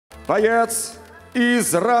боец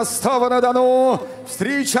из Ростова-на-Дону.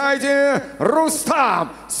 Встречайте,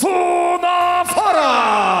 Рустам Суноваров!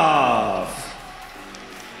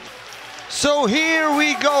 So here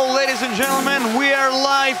we go, ladies and gentlemen. We are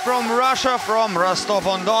live from Russia, from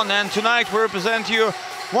Rostov-on-Don, and tonight we represent you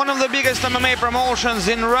one of the biggest MMA promotions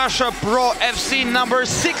in Russia, Pro FC number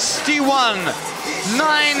 61.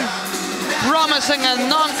 9 promising and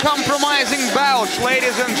non-compromising bouts,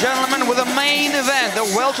 ladies and gentlemen, with the main event, the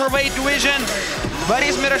welterweight division,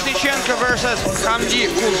 Борис Мирошниченко versus Hamdi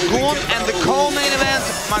Kuzgun, and the co-main event,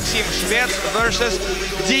 Maxim Shved versus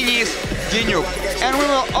Denis Denyuk. And we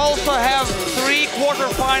will also have 3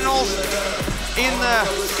 quarterfinals in the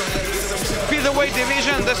featherweight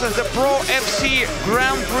division. This is the Pro FC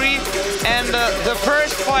Grand Prix, and the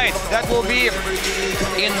first fight that will be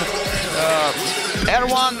in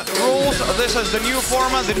R-ONE rules. This is the new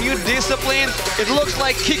format, the new discipline. It looks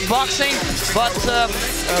like kickboxing, but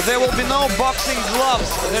there will be no boxing gloves.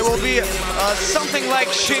 There will be something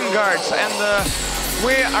like shin guards, and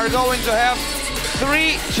we are going to have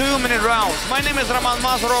 3 2-minute rounds. My name is Roman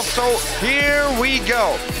Mazurov, so here we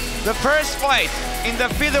go. The first fight in the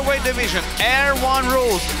featherweight division, R-ONE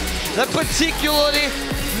rules, the particularly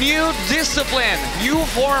new discipline, new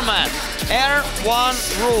format, R-ONE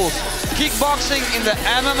rules, kickboxing in the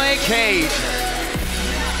MMA cage.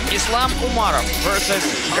 Islam Umarov versus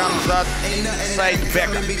Kamzat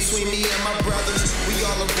Saidbekov.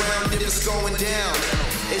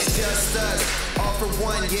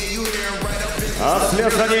 А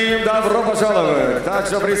вслед за ним добро пожаловать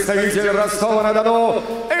также представитель Ростова-на-Дону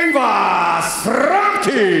Эйвас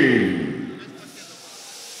Франки.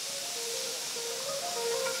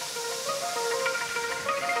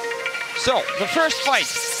 So, the first fight,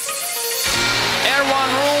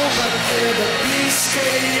 R-ONE rules.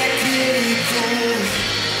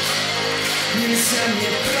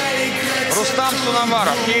 Rustam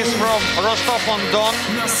Sunovarov, he is from Rostov-on-Don.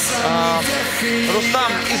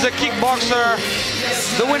 Rustam is a kickboxer,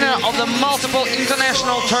 the winner of the multiple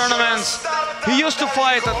international tournaments. He used to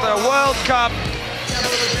fight at the World Cup,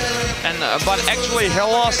 but actually he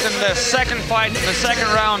lost in the second fight, in the second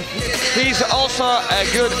round. He's also a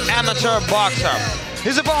good amateur boxer.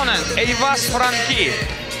 His opponent, Eivas Franki,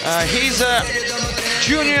 he's a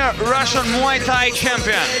junior Russian Muay Thai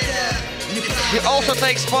champion. He also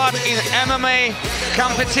takes part in MMA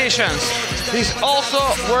competitions. He's also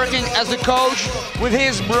working as a coach with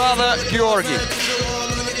his brother Georgi.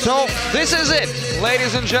 So this is it,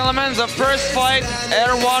 ladies and gentlemen, the first fight,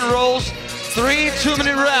 R-ONE rules, 3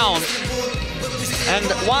 2-minute rounds. And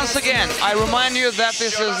once again, I remind you that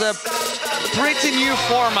this is a pretty new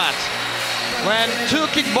format. When 2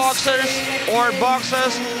 kickboxers or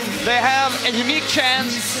boxers, they have a unique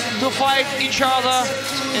chance to fight each other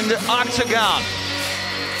in the octagon.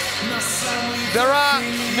 There are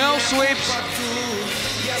no sweeps.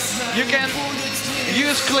 You can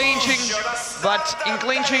use clinching, but in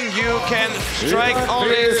clinching you can strike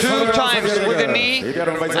only 2 times with the knee,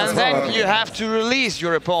 and then you have to release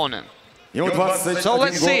your opponent. So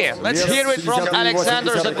let's see, let's hear it from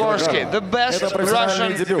Alexander Zagorsky, the best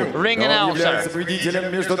Russian ring announcer.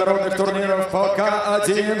 Победителем международных турниров по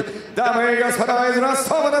К1, дамы и господа, из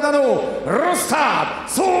Ростова-на-Дону, Рустам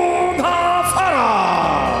Суноваров!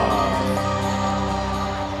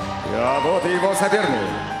 А вот и его соперник.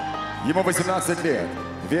 Ему 18 лет,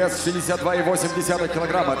 вес 62,8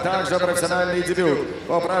 килограмма, также профессиональный дебют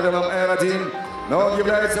по правилам R1. Но он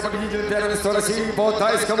является победителем первенства России по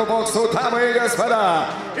тайскому боксу, дамы и господа,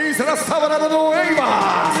 из Ростова-на-Дону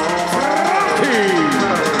Эйвас Франки!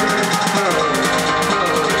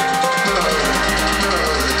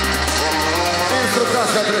 Инструктаж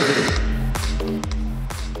от рефери.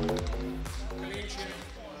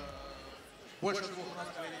 Больше 2 раз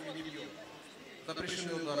коленями не бьет.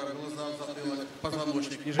 Запрещены удары, глаза, затылок,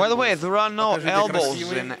 позвоночник. By the way, there are no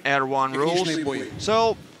elbows in R-ONE rules,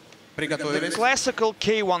 so the classical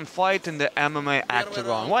K1 fight in the MMA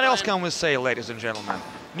octagon. What else can we say, ladies and gentlemen?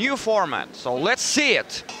 New format, so let's see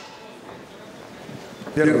it.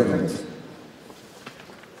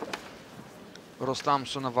 Rustam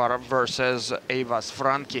Sunovarov versus Eivas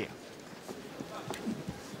Franki.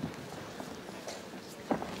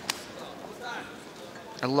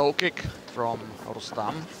 A low kick from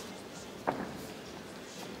Rustam.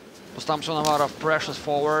 Rustam Sunovarov presses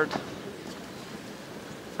forward.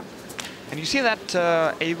 And you see that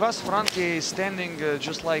Eivas Franki is standing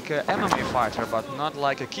just like an MMA fighter, but not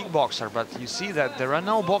like a kickboxer. But you see that there are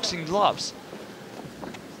no boxing gloves.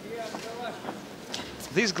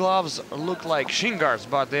 These gloves look like shin guards,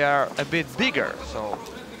 but they are a bit bigger. So,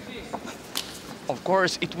 of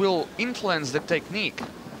course, it will influence the technique.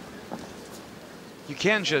 you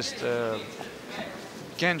can't just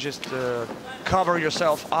cover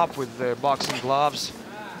yourself up with the boxing gloves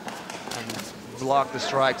and block the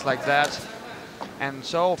strikes like that. And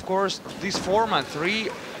so, of course, this format, 3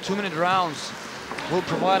 2-minute rounds, will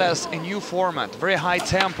provide us a new format, very high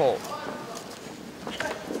tempo.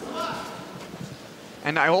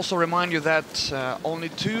 And I also remind you that only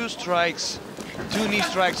 2 knee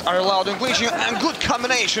strikes are allowed in clinching, and good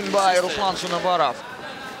combination by Ruslan Sunovarov.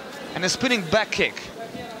 And a spinning back kick.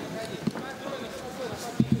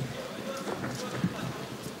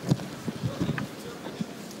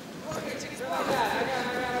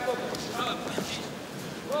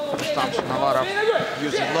 Rustam Sunovarov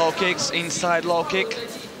using low kicks, inside low kick.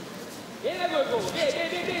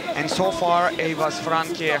 And so far, Eivas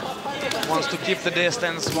Franki wants to keep the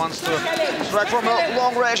distance, wants to strike from a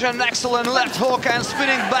long range, an excellent left hook and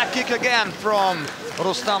spinning back kick again from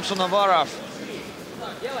Rustam Sunovarov.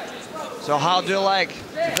 So how do you like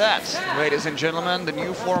that, ladies and gentlemen? The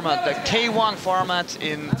new format, the K1 format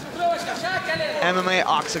in MMA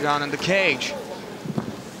Octagon in the cage.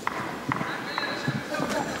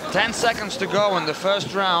 10 seconds to go in the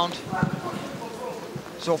first round.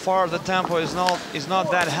 So far, the tempo is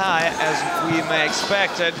not that high as we may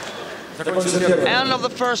expected. End of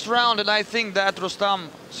the first round, and I think that Rustam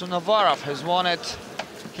Sunovarov has won it.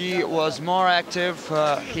 He was more active,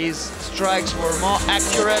 his strikes were more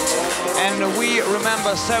accurate, and we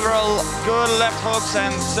remember several good left hooks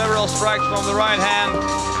and several strikes from the right hand.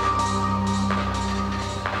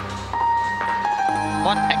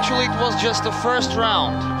 But actually, it was just the first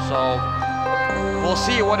round, so we'll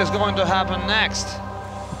see what is going to happen next.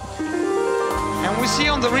 And we see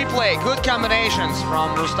on the replay good combinations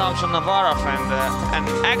from Rustam Sunovarov and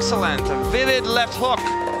an excellent, vivid left hook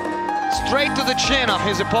straight to the chin of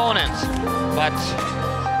his opponent. But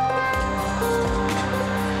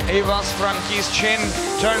Eivas Franki's chin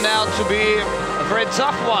turned out to be a very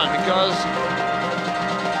tough one because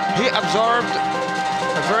he absorbed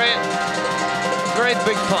a very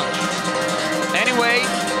big punch. Anyway,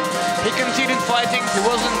 he continued fighting, he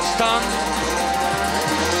wasn't stunned.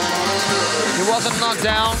 He wasn't knocked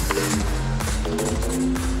down.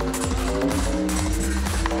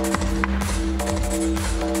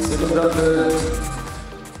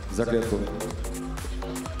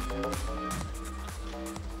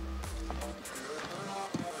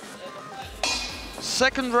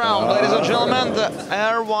 Second round, ladies and gentlemen, the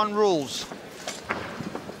R-ONE rules.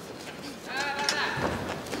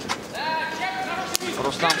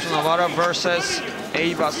 Rustam Sunovarov versus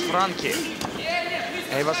Eivas Franki.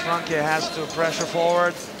 Eivas Franki has to pressure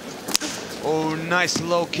forward. Oh, nice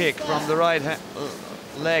low kick from the right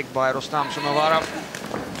leg by Rustam Sunovarov.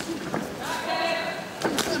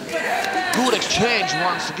 Good exchange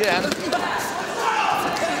once again.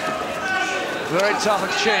 Very tough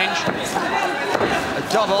exchange. A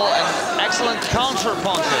double and excellent counter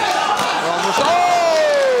punches. Oh!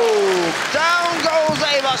 Down goes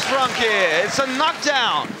Eivas Franki. It's a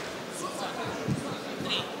knockdown.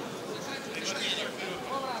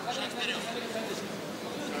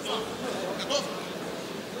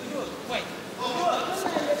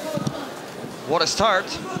 What a start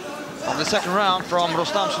of the second round from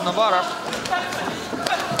Rustam Sunovarov.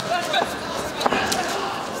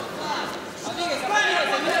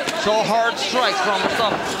 So hard strikes from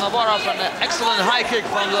Rustam Sunovarov and an excellent high kick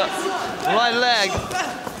from the right leg.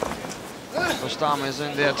 Rustam is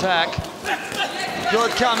in the attack.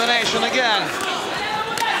 Good combination again.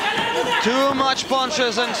 Too much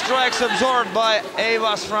punches and strikes absorbed by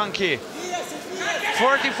Eivas Franki.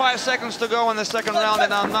 45 seconds to go in the second round,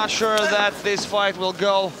 and I'm not sure that this fight will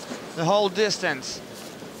go the whole distance.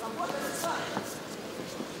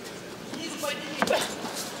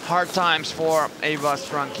 Hard times for Eivas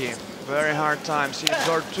Franki. Very hard times. He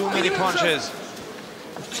absorbed too many punches.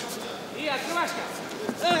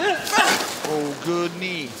 Oh, good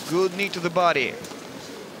knee. Good knee to the body.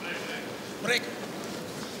 Break.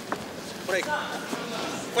 Break.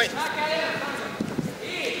 Wait.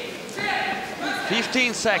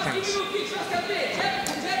 15 seconds.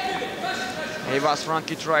 Eivas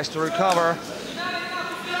Franki tries to recover.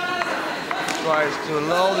 Tries to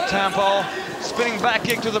lower the tempo. Spinning back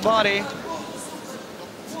kick to the body.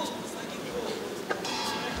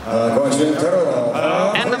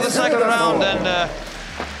 End of the second round, and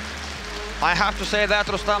I have to say that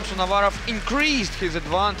Rustam Sunovarov increased his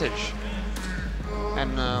advantage.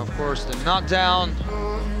 And of course the knockdown.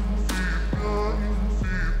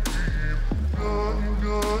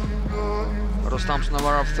 Rustam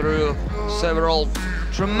Sunovarov threw several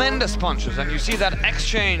tremendous punches, and you see that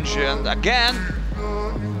exchange, and again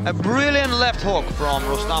A brilliant left hook from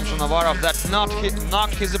Rustam Sunovarov that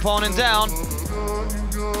knocked his opponent down.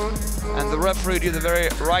 And the referee did the very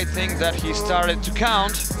right thing that he started to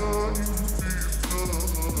count.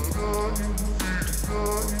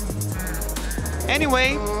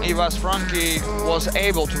 Anyway, Eivas Franki was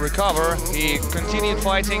able to recover. He continued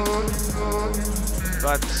fighting.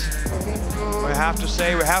 But we have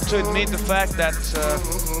to admit the fact that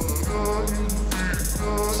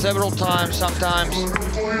several times, sometimes,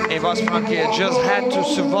 Eivas Franki just had to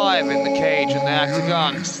survive in the cage, in the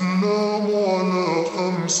octagon.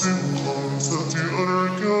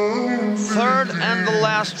 Third and the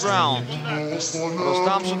last round.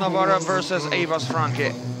 Rustam Sunovarov versus Eivas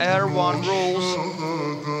Franki. R-ONE rules.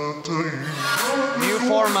 New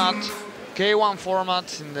format, K1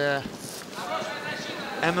 format in the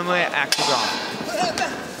MMA octagon.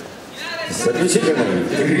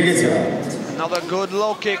 Another good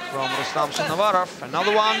low kick from Rustam Sunovarov.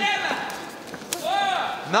 Another one.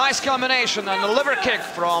 Nice combination and a liver kick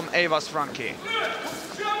from Eivas Franki.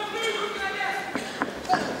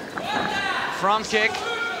 Front kick.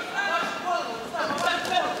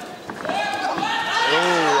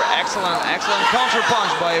 Oh, excellent counter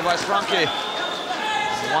punch by Eivas Franki.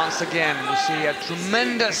 Once again, we see a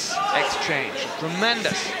tremendous exchange.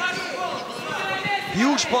 Tremendous.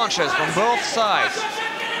 Huge punches from both sides.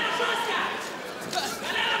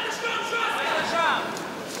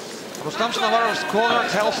 Rustam Sunovarov's corner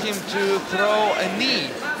tells him to throw a knee,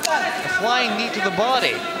 a flying knee to the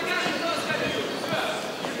body.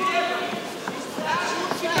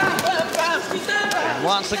 And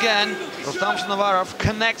once again, Rustam Sunovarov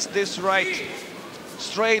connects this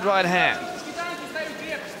straight right hand.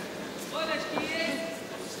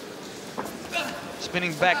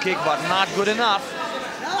 Spinning back kick, but not good enough.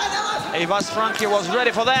 Eivas Franki was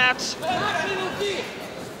ready for that.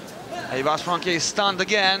 Eivas Franki is stunned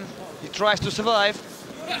again. He tries to survive.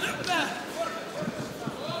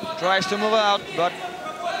 Tries to move out, but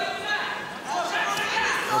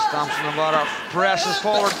Rustam Sunovarov presses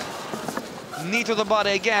forward. Knee to the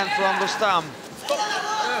body again from Rustam.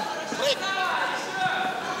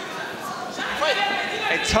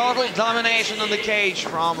 A total domination on the cage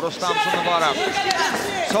from Rustam Sunovarov.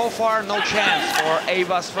 So far, no chance for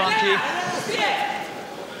Eivas Franki.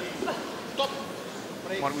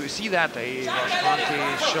 When we see that, Eivas Franki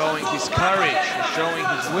is showing his courage, showing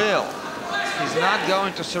his will. He's not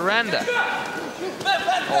going to surrender.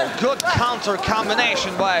 Oh, good counter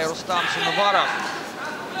combination by Rustam Sunovarov.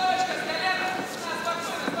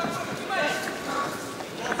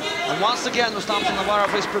 And once again, Rustam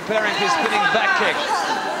Sunovarov is preparing his spinning back kick.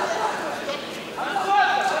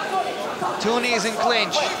 Two knees in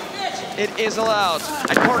clinch. It is allowed,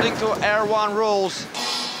 according to R-ONE rules.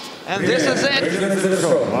 And this is it.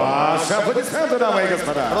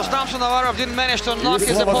 Rustam Sunovarov didn't manage to knock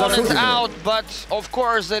his opponent out, but of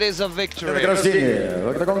course it is a victory.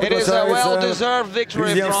 It is a well-deserved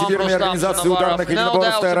victory from Rustam Sunovarov. No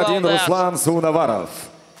doubt about that.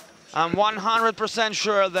 I'm 100%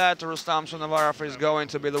 sure that Rustam Sunovarov is going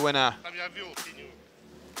to be the winner.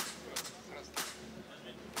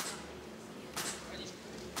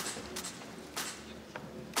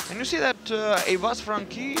 And you see that Eivas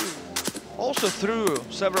Franki also threw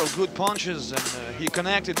several good punches, and he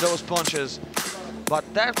connected those punches, but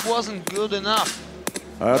that wasn't good enough.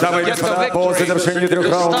 Дамы и господа, по завершению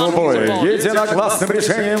трехраундового боя единогласным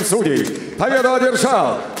решением судей победу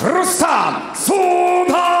одержал Рустам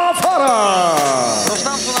Суноваров!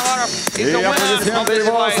 Rustam Sunovarov is И аплодисменты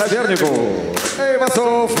его сопернику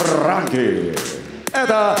Эйвасу Франки.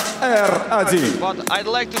 Это R-1. But I'd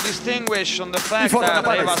like to distinguish on the fact that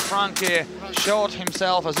Eivas Franki showed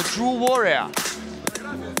himself as a true warrior.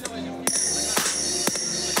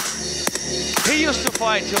 He used to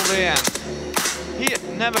fight till the end. He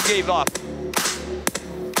never gave up.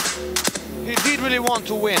 He did really want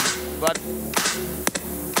to win, but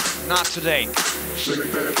not today.